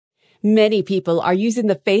Many people are using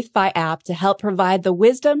the FaithFi app to help provide the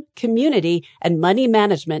wisdom, community, and money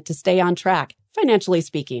management to stay on track, financially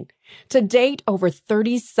speaking. To date, over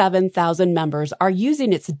 37,000 members are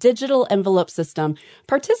using its digital envelope system,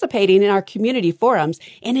 participating in our community forums,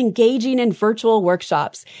 and engaging in virtual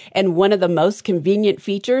workshops. And one of the most convenient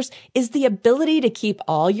features is the ability to keep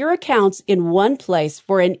all your accounts in one place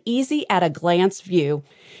for an easy at-a-glance view.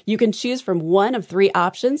 You can choose from one of three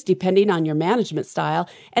options depending on your management style,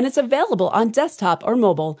 and it's available on desktop or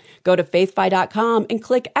mobile. Go to faithfi.com and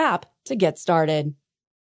click App to get started.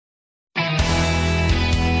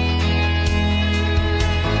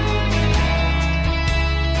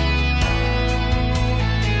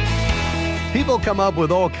 People come up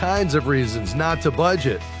with all kinds of reasons not to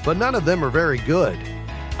budget, but none of them are very good.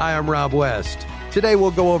 Hi, I'm Rob West. Today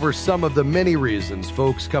we'll go over some of the many reasons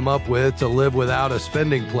folks come up with to live without a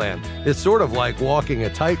spending plan. It's sort of like walking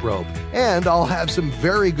a tightrope. And I'll have some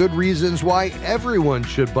very good reasons why everyone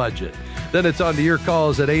should budget. Then it's on to your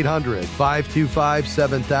calls at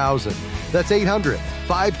 800-525-7000. That's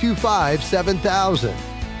 800-525-7000.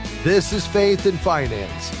 This is Faith and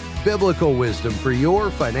Finance. Biblical wisdom for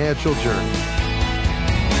your financial journey.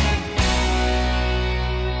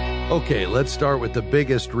 Okay, let's start with the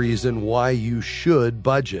biggest reason why you should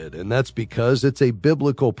budget, and that's because it's a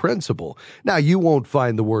biblical principle. Now, you won't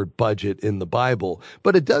find the word budget in the Bible,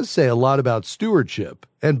 but it does say a lot about stewardship,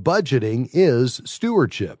 and budgeting is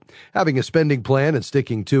stewardship. Having a spending plan and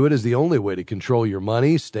sticking to it is the only way to control your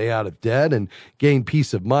money, stay out of debt, and gain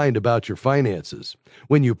peace of mind about your finances.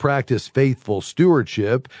 When you practice faithful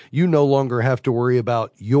stewardship, you no longer have to worry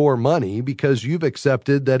about your money because you've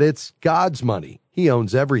accepted that it's God's money. He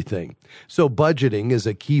owns everything. So budgeting is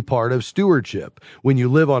a key part of stewardship. When you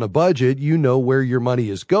live on a budget, you know where your money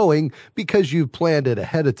is going because you've planned it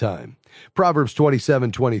ahead of time. Proverbs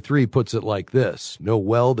 27:23 puts it like this: know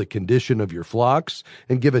well the condition of your flocks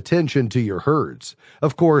and give attention to your herds.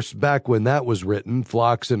 Of course, back when that was written,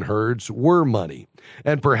 flocks and herds were money.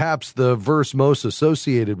 And perhaps the verse most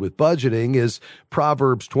associated with budgeting is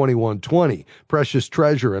Proverbs 21:20. Precious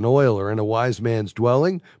treasure and oil are in a wise man's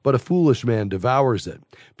dwelling, but a foolish man devours it.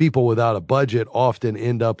 People without a budget often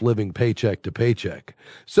end up living paycheck to paycheck.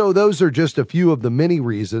 So those are just a few of the many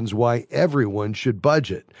reasons why everyone should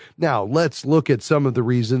budget. Now, let's look at some of the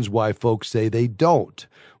reasons why folks say they don't.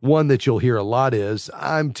 One that you'll hear a lot is,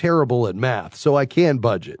 I'm terrible at math, so I can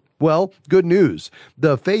budget. Well, good news.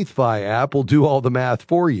 The FaithFi app will do all the math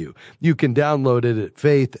for you. You can download it at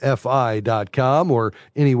faithfi.com or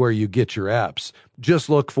anywhere you get your apps. Just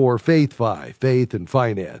look for FaithFi, Faith and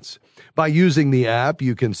Finance. By using the app,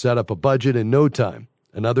 you can set up a budget in no time.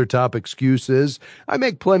 Another top excuse is, I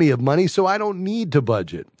make plenty of money, so I don't need to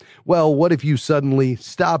budget. Well, what if you suddenly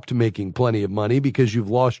stopped making plenty of money because you've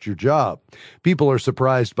lost your job? People are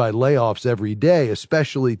surprised by layoffs every day,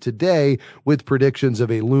 especially today with predictions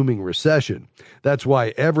of a looming recession. That's why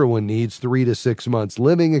everyone needs 3 to 6 months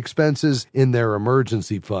living expenses in their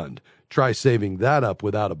emergency fund. Try saving that up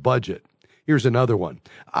without a budget. Here's another one.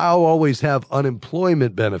 I'll always have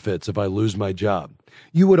unemployment benefits if I lose my job.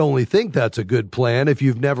 You would only think that's a good plan if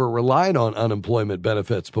you've never relied on unemployment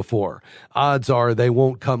benefits before. Odds are they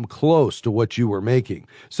won't come close to what you were making.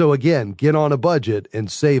 So again, get on a budget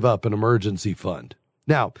and save up an emergency fund.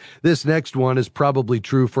 Now, this next one is probably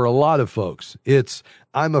true for a lot of folks. It's,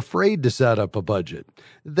 I'm afraid to set up a budget.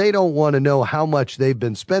 They don't want to know how much they've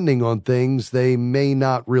been spending on things they may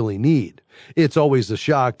not really need. It's always a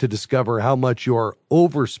shock to discover how much you're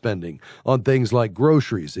overspending on things like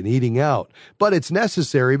groceries and eating out, but it's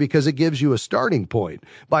necessary because it gives you a starting point.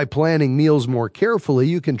 By planning meals more carefully,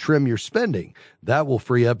 you can trim your spending. That will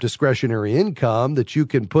free up discretionary income that you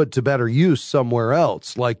can put to better use somewhere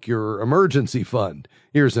else, like your emergency fund.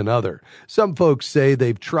 Here's another. Some folks say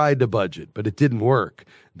they've tried to budget, but it didn't work.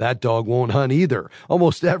 That dog won't hunt either.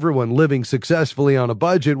 Almost everyone living successfully on a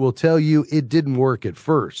budget will tell you it didn't work at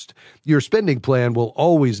first. Your spending plan will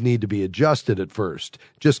always need to be adjusted at first.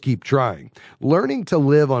 Just keep trying. Learning to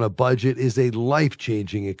live on a budget is a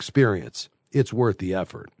life-changing experience. It's worth the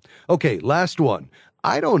effort. Okay, last one.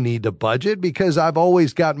 I don't need to budget because I've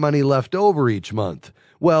always got money left over each month.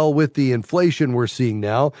 Well, with the inflation we're seeing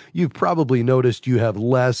now, you've probably noticed you have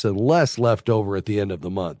less and less left over at the end of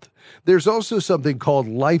the month. There's also something called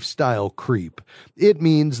lifestyle creep. It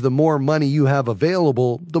means the more money you have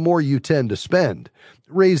available, the more you tend to spend.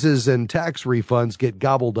 Raises and tax refunds get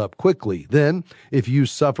gobbled up quickly. Then, if you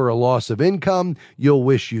suffer a loss of income, you'll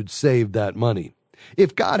wish you'd saved that money.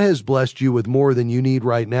 If God has blessed you with more than you need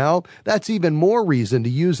right now, that's even more reason to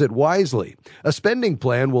use it wisely. A spending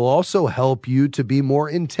plan will also help you to be more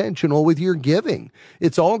intentional with your giving.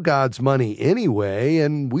 It's all God's money anyway,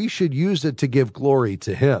 and we should use it to give glory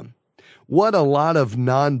to Him. What a lot of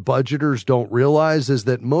non-budgeters don't realize is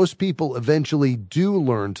that most people eventually do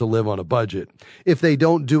learn to live on a budget. If they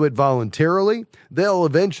don't do it voluntarily, they'll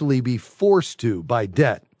eventually be forced to by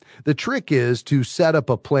debt. The trick is to set up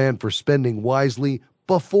a plan for spending wisely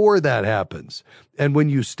before that happens. And when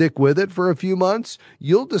you stick with it for a few months,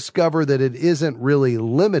 you'll discover that it isn't really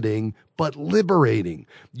limiting, but liberating.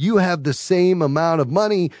 You have the same amount of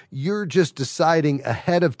money, you're just deciding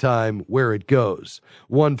ahead of time where it goes.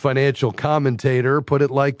 One financial commentator put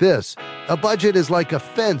it like this: a budget is like a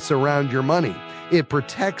fence around your money. It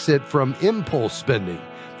protects it from impulse spending.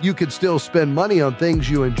 You can still spend money on things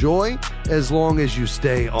you enjoy as long as you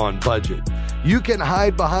stay on budget. You can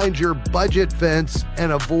hide behind your budget fence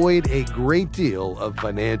and avoid a great deal of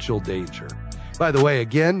financial danger. By the way,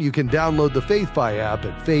 again, you can download the FaithFi app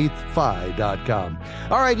at faithfi.com.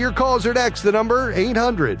 All right, your calls are next. The number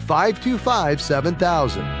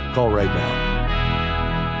 800-525-7000. Call right now.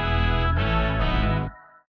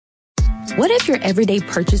 What if your everyday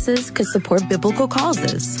purchases could support biblical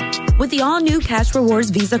causes? With the all-new Cash Rewards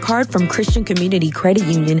Visa card from Christian Community Credit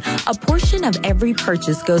Union, a portion of every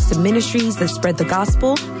purchase goes to ministries that spread the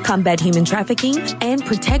gospel, combat human trafficking, and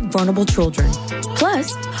protect vulnerable children.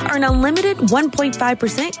 Plus, earn unlimited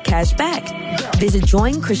 1.5% cash back. Visit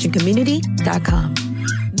joinchristiancommunity.com.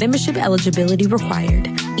 Membership eligibility required.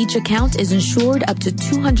 Each account is insured up to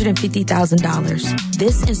 $250,000.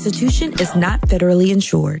 This institution is not federally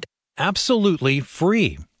insured. Absolutely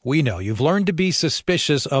free. We know you've learned to be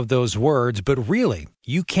suspicious of those words, but really,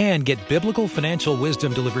 you can get biblical financial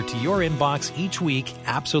wisdom delivered to your inbox each week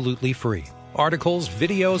absolutely free. Articles,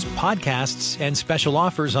 videos, podcasts, and special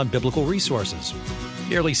offers on biblical resources.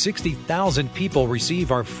 Nearly 60,000 people receive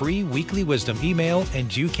our free weekly wisdom email,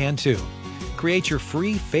 and you can too. Create your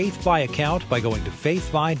free FaithFi account by going to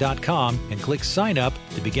faithfi.com and click Sign Up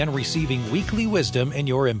to begin receiving weekly wisdom in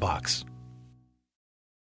your inbox.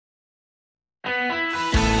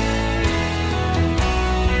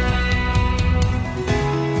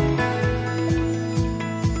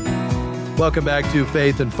 Welcome back to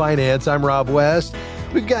Faith and Finance. I'm Rob West.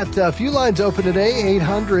 We've got a few lines open today.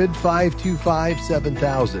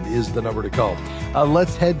 800-525-7000 is the number to call.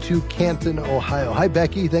 Let's head to Canton, Ohio. Hi,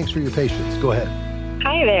 Becky. Thanks for your patience. Go ahead.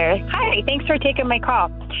 Hi there. Hi. Thanks for taking my call.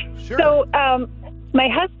 Sure. So my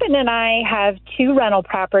husband and I have two rental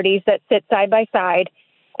properties that sit side by side,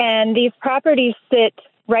 and these properties sit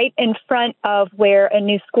right in front of where a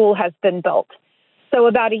new school has been built. So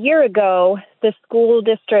about a year ago, the school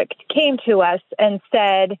district came to us and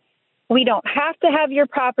said, we don't have to have your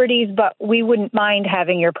properties, but we wouldn't mind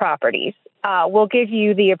having your properties. We'll give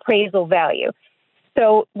you the appraisal value.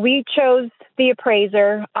 So we chose the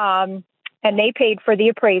appraiser, and they paid for the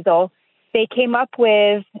appraisal. They came up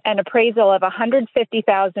with an appraisal of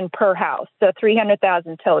 $150,000 per house, so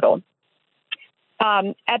 $300,000 total.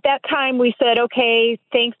 At that time, we said, okay,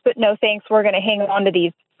 thanks, but no thanks. We're going to hang on to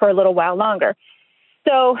these for a little while longer.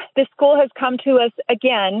 So the school has come to us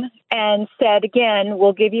again and said, again,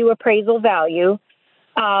 we'll give you appraisal value.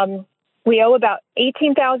 We owe about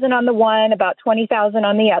 $18,000 on the one, about $20,000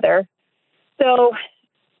 on the other. So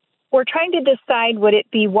we're trying to decide, would it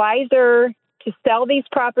be wiser to sell these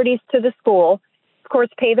properties to the school, of course,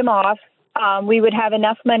 pay them off. We would have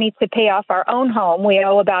enough money to pay off our own home. We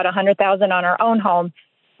owe about $100,000 on our own home,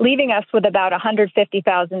 leaving us with about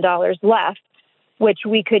 $150,000 left, which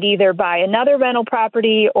we could either buy another rental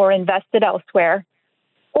property or invest it elsewhere.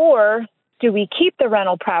 Or do we keep the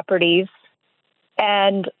rental properties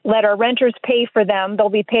and let our renters pay for them? They'll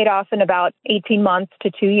be paid off in about 18 months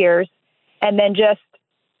to 2 years, and then just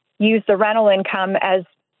use the rental income as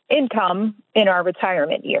income in our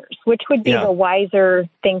retirement years, which would be the wiser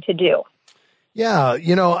thing to do. Yeah,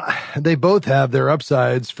 you know, they both have their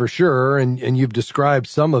upsides for sure, and you've described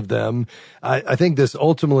some of them. I think this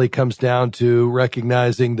ultimately comes down to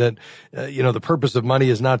recognizing that, the purpose of money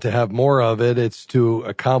is not to have more of it. It's to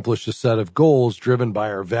accomplish a set of goals driven by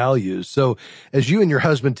our values. So as you and your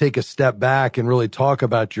husband take a step back and really talk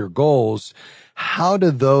about your goals, How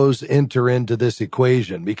do those enter into this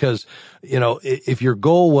equation? Because, if your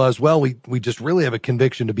goal was, well, we just really have a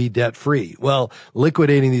conviction to be debt free. Well,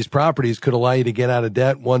 liquidating these properties could allow you to get out of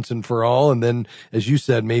debt once and for all. And then, as you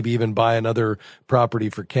said, maybe even buy another property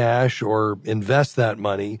for cash or invest that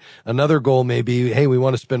money. Another goal may be, hey, we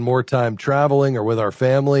want to spend more time traveling or with our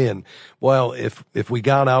family. And well, if we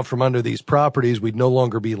got out from under these properties, we'd no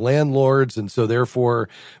longer be landlords. And so therefore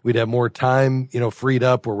we'd have more time, freed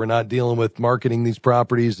up where we're not dealing with marketing these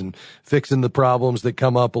properties and fixing the problems that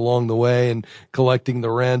come up along the way and collecting the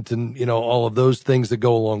rent and, all of those things that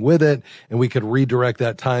go along with it. And we could redirect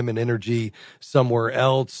that time and energy somewhere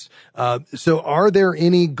else. So are there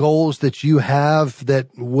any goals that you have that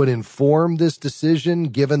would inform this decision,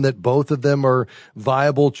 given that both of them are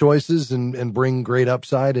viable choices and bring great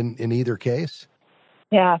upside in either case?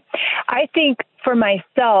 Yeah. I think for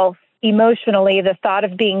myself, emotionally, the thought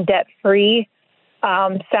of being debt-free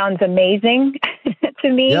sounds amazing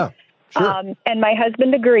to me. Yeah, sure. And my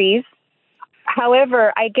husband agrees.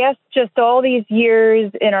 However, I guess just all these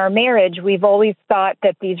years in our marriage, we've always thought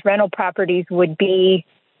that these rental properties would be,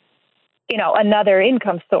 another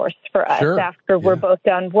income source for us after we're both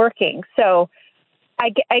done working. So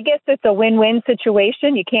I guess it's a win-win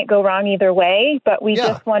situation. You can't go wrong either way, but we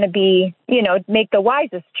just want to be, make the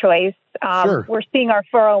wisest choice. We're seeing our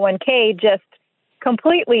 401k just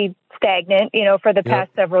completely stagnant, for the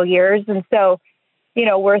past several years. And so,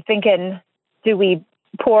 we're thinking, do we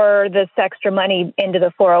pour this extra money into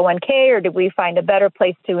the 401k or do we find a better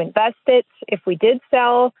place to invest it if we did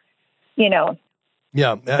sell, Yeah,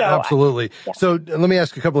 absolutely. So let me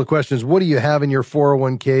ask a couple of questions. What do you have in your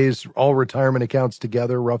 401ks, all retirement accounts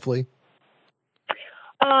together, roughly?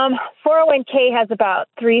 401k has about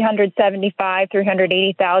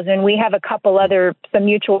 380,000. We have a couple some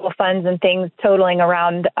mutual funds and things totaling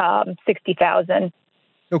around 60,000.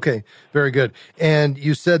 Okay, very good. And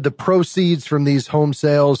you said the proceeds from these home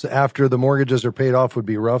sales after the mortgages are paid off would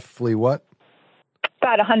be roughly what?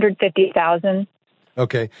 About 150,000.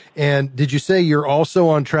 Okay. And did you say you're also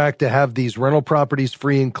on track to have these rental properties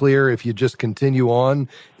free and clear if you just continue on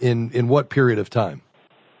in what period of time?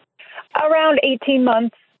 Around 18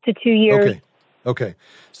 months to 2 years. Okay.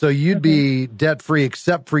 So you'd be debt free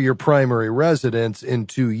except for your primary residence in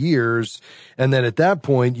 2 years. And then at that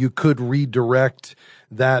point, you could redirect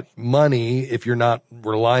that money, if you're not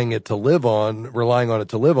relying on it to live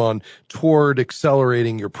on, toward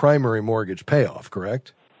accelerating your primary mortgage payoff,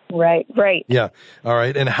 correct? Right. Yeah. All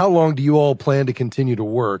right. And how long do you all plan to continue to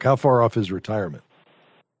work? How far off is retirement?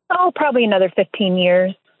 Oh, probably another 15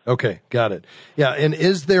 years. Okay. Got it. Yeah. And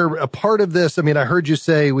is there a part of this? I mean, I heard you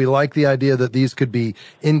say we like the idea that these could be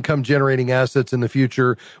income generating assets in the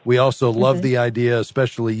future. We also love the idea,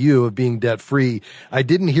 especially you, of being debt free. I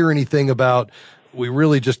didn't hear anything about we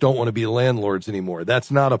really just don't want to be landlords anymore.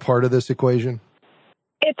 That's not a part of this equation?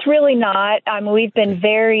 It's really not. We've been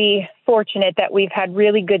very fortunate that we've had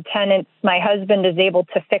really good tenants. My husband is able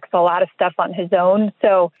to fix a lot of stuff on his own.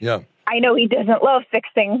 So I know he doesn't love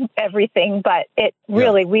fixing everything, but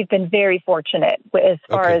we've been very fortunate as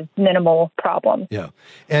far as minimal problems. Yeah.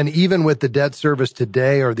 And even with the debt service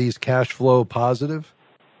today, are these cash flow positive?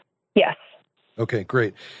 Yes. Okay,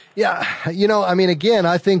 great. Yeah, again,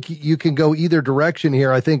 I think you can go either direction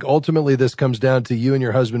here. I think ultimately this comes down to you and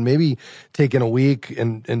your husband maybe taking a week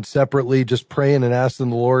and separately just praying and asking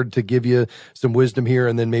the Lord to give you some wisdom here.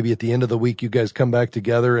 And then maybe at the end of the week, you guys come back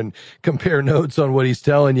together and compare notes on what he's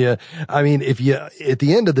telling you. I mean, if you, at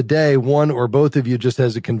the end of the day, one or both of you just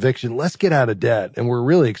has a conviction, let's get out of debt. And we're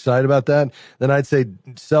really excited about that. Then I'd say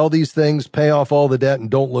sell these things, pay off all the debt and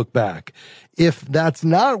don't look back. If that's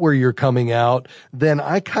not where you're coming out, then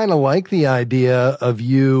I kind of like the idea of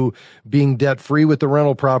you being debt free with the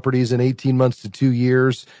rental properties in 18 months to 2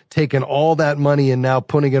 years, taking all that money and now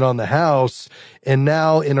putting it on the house. And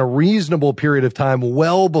now in a reasonable period of time,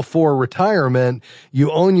 well before retirement,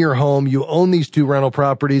 you own your home, you own these 2 rental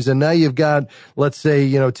properties. And now you've got, let's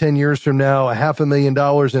say, 10 years from now,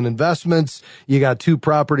 $500,000 in investments. You got 2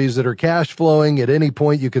 properties that are cash flowing. At any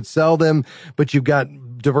point you could sell them, but you've got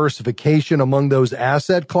diversification among those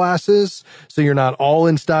asset classes. So you're not all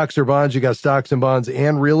in stocks or bonds. You got stocks and bonds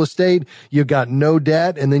and real estate. You've got no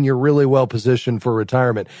debt, and then you're really well positioned for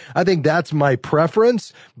retirement. I think that's my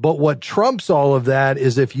preference. But what trumps all of that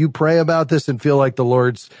is if you pray about this and feel like the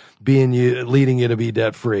Lord's leading you to be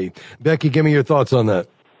debt free. Becky, give me your thoughts on that.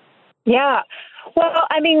 Yeah. Well,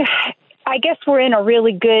 I guess we're in a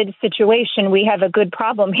really good situation. We have a good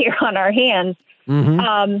problem here on our hands.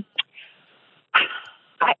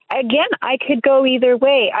 I could go either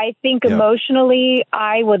way. I think emotionally,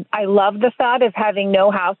 I love the thought of having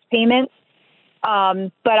no house payments.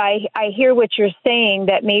 But I hear what you're saying,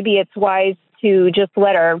 that maybe it's wise to just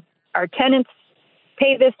let our tenants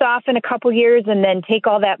pay this off in a couple years and then take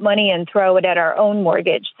all that money and throw it at our own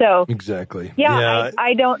mortgage. So exactly.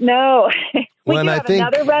 I don't know. We do have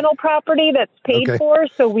another rental property that's paid for,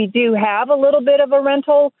 so we do have a little bit of a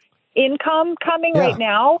rental income coming right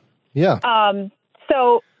now. Yeah.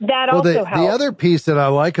 So that also helps. The other piece that I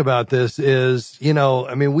like about this is, we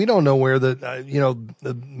don't know where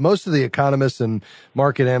most of the economists and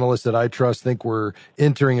market analysts that I trust think we're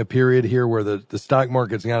entering a period here where the stock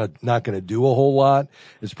market's not going to do a whole lot.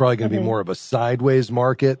 It's probably going to be more of a sideways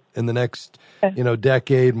market in the next,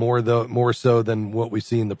 decade, more so than what we've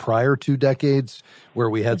seen the prior 2 decades, where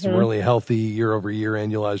we had some really healthy year-over-year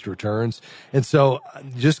annualized returns. And so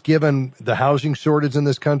just given the housing shortage in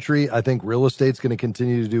this country, I think real estate's going to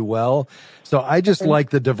continue to do well. So I just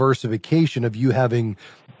like the diversification of you having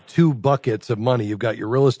 2 buckets of money. You've got your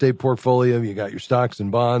real estate portfolio, you got your stocks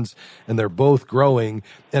and bonds, and they're both growing.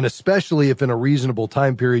 And especially if in a reasonable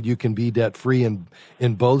time period you can be debt-free in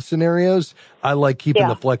both scenarios, I like keeping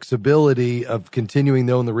the flexibility of continuing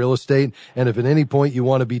to own the real estate. And if at any point you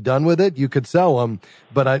want to be done with it, you could sell them.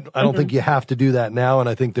 But I don't think you have to do that now. And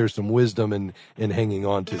I think there's some wisdom in hanging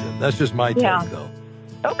on to them. That's just my take, though.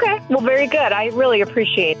 Okay. Well, very good. I really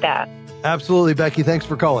appreciate that. Absolutely, Becky. Thanks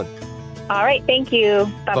for calling. All right. Thank you.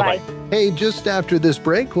 Bye-bye. Hey, just after this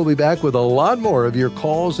break, we'll be back with a lot more of your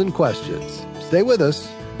calls and questions. Stay with us.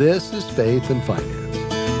 This is Faith and Finance.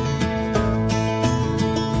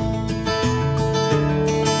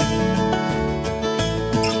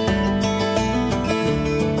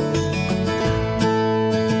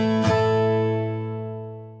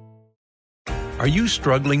 Are you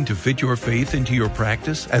struggling to fit your faith into your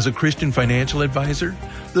practice as a Christian financial advisor?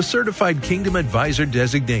 The Certified Kingdom Advisor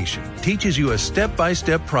designation teaches you a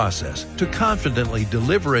step-by-step process to confidently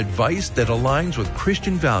deliver advice that aligns with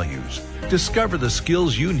Christian values. Discover the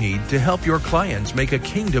skills you need to help your clients make a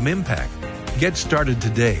kingdom impact. Get started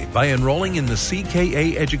today by enrolling in the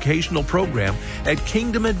CKA educational program at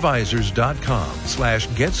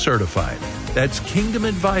kingdomadvisors.com/getcertified. That's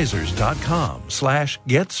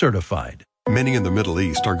kingdomadvisors.com/getcertified. Many in the Middle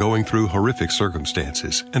East are going through horrific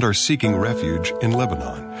circumstances and are seeking refuge in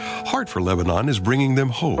Lebanon. Heart for Lebanon is bringing them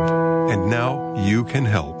hope, and now you can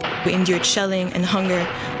help. We endured shelling and hunger.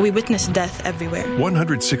 We witnessed death everywhere.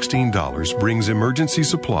 $116 brings emergency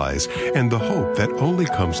supplies and the hope that only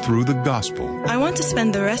comes through the gospel. I want to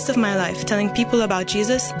spend the rest of my life telling people about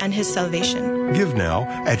Jesus and his salvation. Give now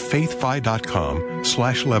at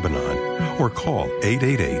faithfi.com/Lebanon or call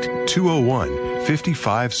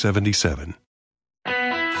 888-201-5577.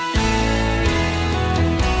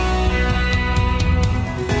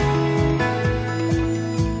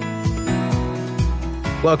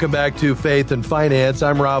 Welcome back to Faith and Finance.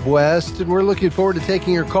 I'm Rob West, and we're looking forward to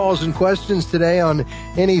taking your calls and questions today on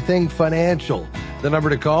anything financial. The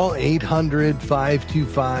number to call,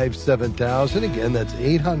 800-525-7000. Again, that's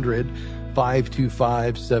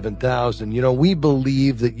 800-525-7000. We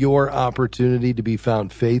believe that your opportunity to be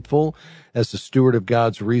found faithful as a steward of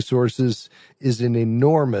God's resources is an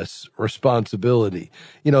enormous responsibility.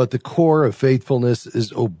 At the core of faithfulness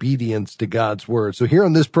is obedience to God's word. So here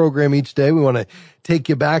on this program each day, we want to take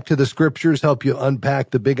you back to the scriptures, help you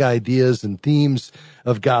unpack the big ideas and themes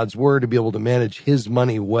of God's word to be able to manage his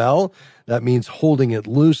money well. That means holding it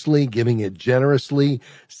loosely, giving it generously,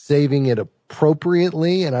 saving it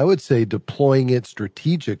appropriately, and I would say deploying it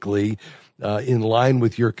strategically in line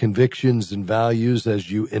with your convictions and values as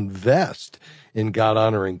you invest in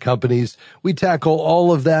God-honoring companies. We tackle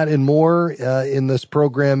all of that and more in this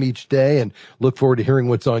program each day, and look forward to hearing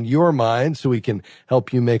what's on your mind so we can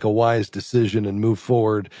help you make a wise decision and move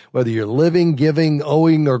forward. Whether you're living, giving,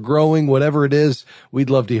 owing, or growing, whatever it is, we'd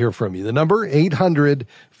love to hear from you. The number,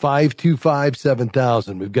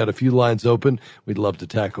 800-525-7000. We've got a few lines open. We'd love to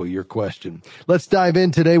tackle your question. Let's dive in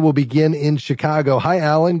today. We'll begin in Chicago. Hi,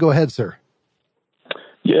 Alan. Go ahead, sir.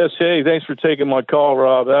 Yes, hey, thanks for taking my call,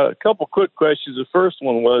 Rob. A couple quick questions. The first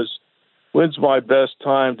one was, when's my best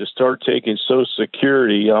time to start taking Social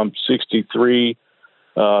Security? I'm 63.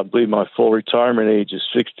 I believe my full retirement age is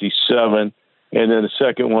 67. And then the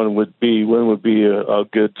second one would be, when would be a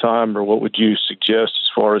good time, or what would you suggest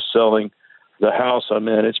as far as selling the house I'm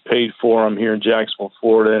in? It's paid for. I'm here in Jacksonville,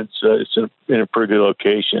 Florida. It's in a pretty good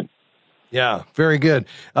location. Yeah, very good.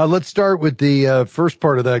 Let's start with the first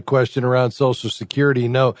part of that question around Social Security.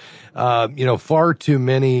 Far too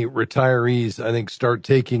many retirees, I think, start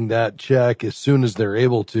taking that check as soon as they're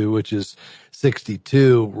able to, which is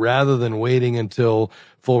 62, rather than waiting until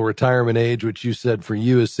full retirement age, which you said for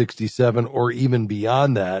you is 67 or even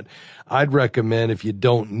beyond that. I'd recommend, if you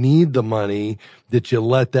don't need the money, that you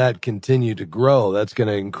let that continue to grow. That's going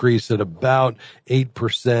to increase at about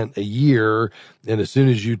 8% a year. And as soon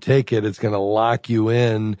as you take it, it's going to lock you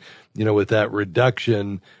in, with that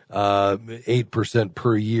reduction, 8%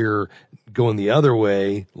 per year going the other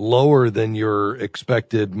way, lower than your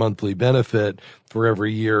expected monthly benefit for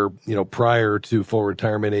every year, prior to full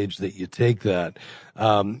retirement age that you take that.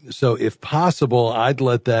 So if possible, I'd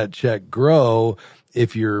let that check grow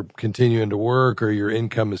if you're continuing to work or your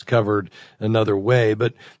income is covered another way.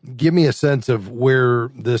 But give me a sense of where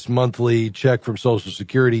this monthly check from Social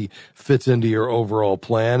Security fits into your overall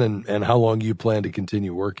plan and how long you plan to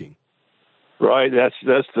continue working. Right, that's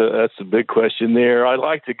the big question there. I'd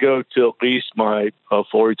like to go to at least my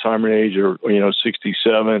full retirement age, or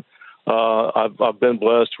 67. I've been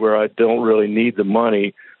blessed where I don't really need the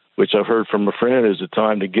money, which I've heard from a friend is the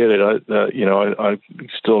time to get it. I'm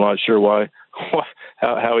still not sure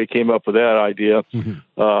how he came up with that idea. Mm-hmm.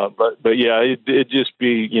 But yeah, it'd just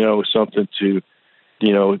be something to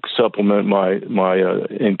supplement my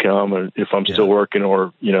income, or if I'm still working,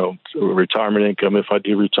 or retirement income if I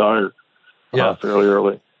do retire. Fairly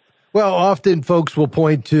early. Well, often folks will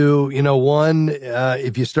point to,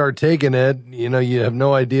 if you start taking it, you have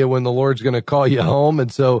no idea when the Lord's going to call you home.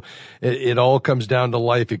 And so it all comes down to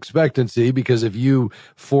life expectancy, because if you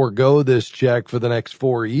forego this check for the next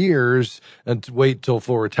 4 years and wait till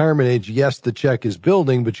full retirement age, yes, the check is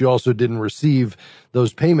building, but you also didn't receive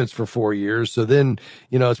those payments for 4 years. So then,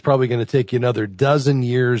 it's probably going to take you another dozen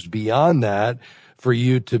years beyond that for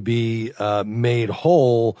you to be made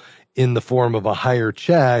whole in the form of a higher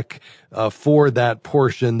check for that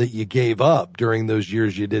portion that you gave up during those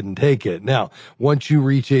years you didn't take it. Now, once you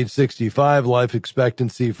reach age 65, life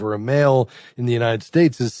expectancy for a male in the United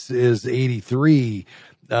States is 83.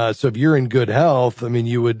 So if you're in good health,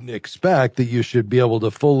 you would expect that you should be able to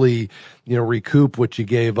fully, recoup what you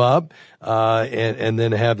gave up, and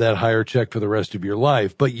then have that higher check for the rest of your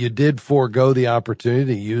life. But you did forego the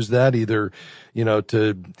opportunity to use that either,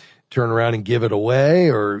 to turn around and give it away,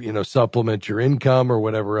 or, supplement your income or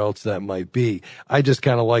whatever else that might be. I just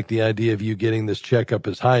kind of like the idea of you getting this check up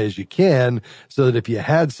as high as you can, so that if you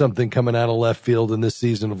had something coming out of left field in this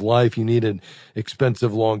season of life, you needed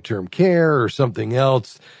expensive long-term care or something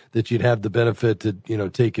else, that you'd have the benefit to,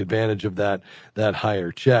 take advantage of that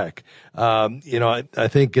higher check. I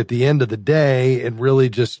think at the end of the day, it really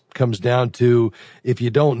just comes down to, if you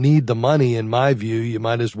don't need the money, in my view, you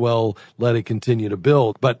might as well let it continue to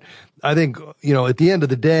build. But I think, at the end of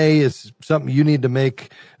the day, it's something you need to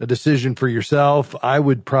make a decision for yourself. I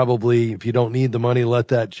would probably, if you don't need the money, let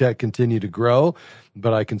that check continue to grow.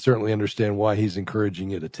 But I can certainly understand why he's encouraging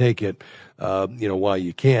you to take it, while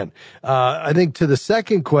you can. I think to the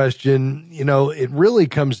second question, it really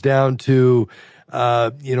comes down to, what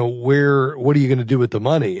are you going to do with the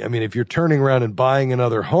money? If you're turning around and buying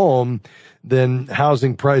another home, then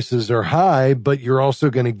housing prices are high, but you're also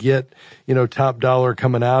going to get, top dollar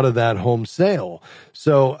coming out of that home sale.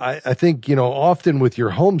 So I think, often with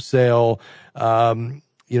your home sale,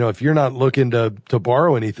 if you're not looking to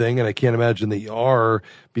borrow anything, and I can't imagine that you are,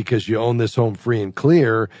 because you own this home free and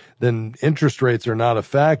clear, then interest rates are not a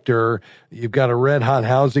factor. You've got a red hot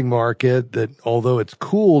housing market that, although it's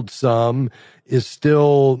cooled some, is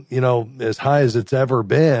still, as high as it's ever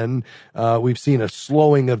been. We've seen a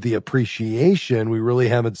slowing of the appreciation. We really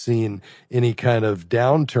haven't seen any kind of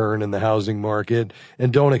downturn in the housing market,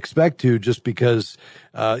 and don't expect to, just because,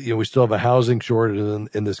 we still have a housing shortage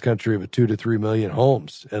in this country of 2 to 3 million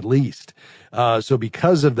homes, at least. So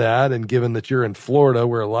because of that, and given that you're in Florida,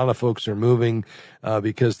 where a lot of folks are moving,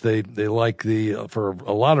 because they like for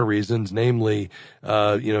a lot of reasons, namely,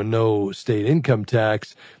 no state income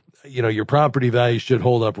tax, your property value should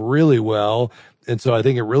hold up really well. And so I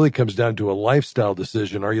think it really comes down to a lifestyle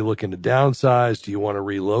decision. Are you looking to downsize? Do you want to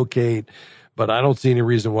relocate? But I don't see any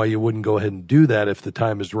reason why you wouldn't go ahead and do that if the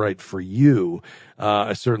time is right for you.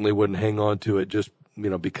 I certainly wouldn't hang on to it just,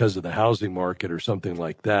 because of the housing market or something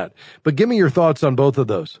like that. But give me your thoughts on both of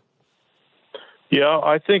those. Yeah,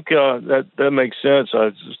 I think that makes sense.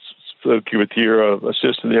 I spoke with your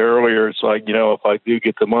assistant there earlier. It's like, if I do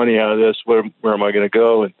get the money out of this, where am I going to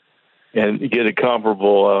go and get a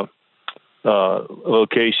comparable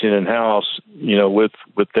location and house,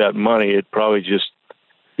 with that money? It'd probably just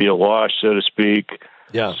be a wash, so to speak.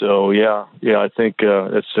 Yeah. So I think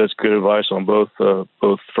that's good advice on both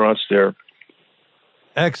fronts there.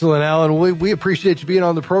 Excellent, Alan. We appreciate you being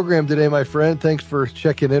on the program today, my friend. Thanks for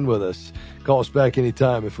checking in with us. Call us back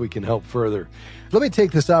anytime if we can help further. Let me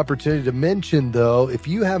take this opportunity to mention, though, if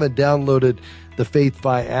you haven't downloaded the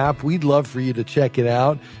FaithFi app, we'd love for you to check it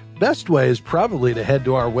out. Best way is probably to head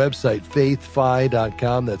to our website,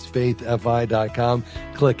 faithfi.com. That's faithfi.com.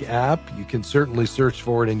 Click app. You can certainly search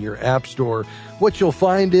for it in your app store. What you'll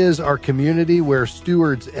find is our community where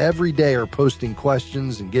stewards every day are posting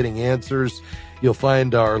questions and getting answers. You'll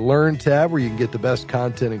find our Learn tab where you can get the best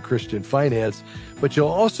content in Christian finance. But you'll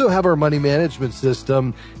also have our money management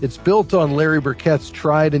system. It's built on Larry Burkett's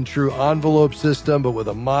tried and true envelope system, but with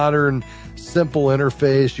a modern, simple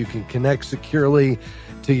interface. You can connect securely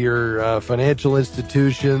to your financial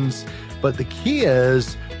institutions. But the key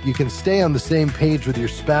is you can stay on the same page with your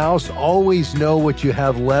spouse, always know what you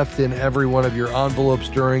have left in every one of your envelopes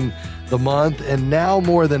during the month. And now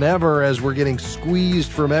more than ever, as we're getting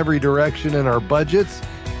squeezed from every direction in our budgets,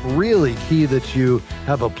 really key that you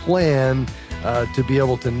have a plan to be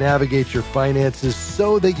able to navigate your finances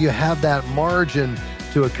so that you have that margin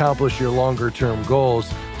to accomplish your longer term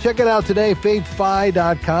goals. Check it out today,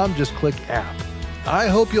 faithfi.com. Just click app. I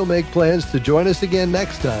hope you'll make plans to join us again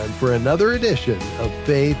next time for another edition of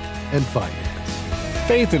Faith and Finance.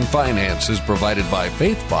 Faith and Finance is provided by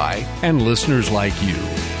FaithFi and listeners like you.